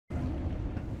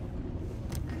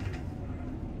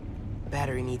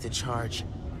Battery needs a charge.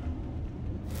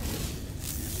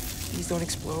 Please don't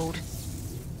explode.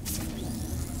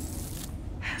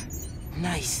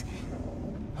 Nice.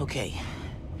 Okay.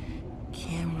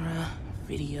 Camera,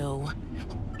 video.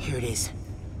 Here it is.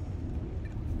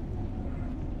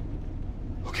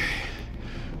 Okay.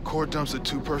 Core dump's a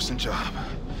two-person job.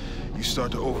 You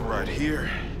start to override here,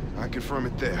 I confirm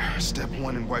it there. Step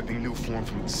 1 in wiping new form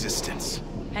from existence.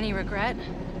 Any regret?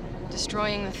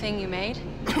 Destroying the thing you made?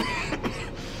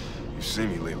 You've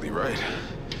seen me lately, right?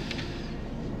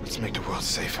 Let's make the world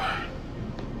safer.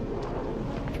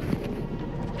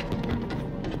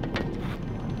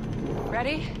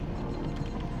 Ready?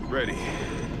 Ready.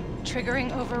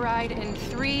 Triggering override in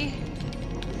 3,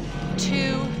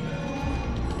 2...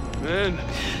 Man!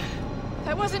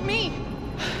 That wasn't me!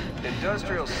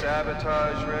 Industrial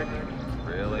sabotage, Rick?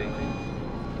 Really?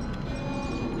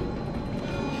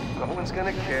 No one's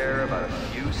gonna care about a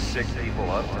few sick people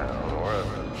uptown or a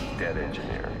dead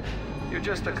engineer. You're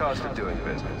just the cost of doing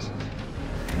business.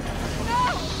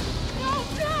 No! No,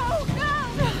 no, no!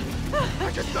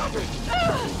 I can stop it!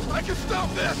 I can stop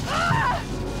this!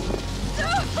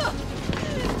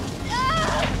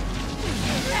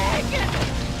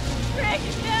 Rick,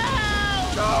 no!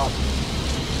 No!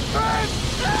 Ben!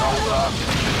 Don't look!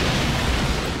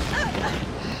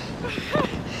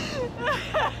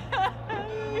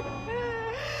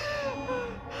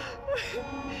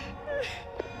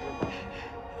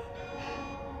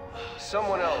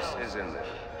 Someone else is in there.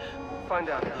 Find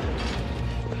out.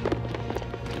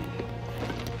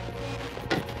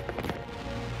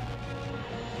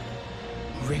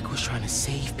 Rick was trying to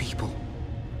save people.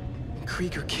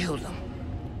 Krieger killed him.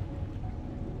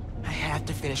 I have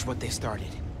to finish what they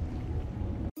started.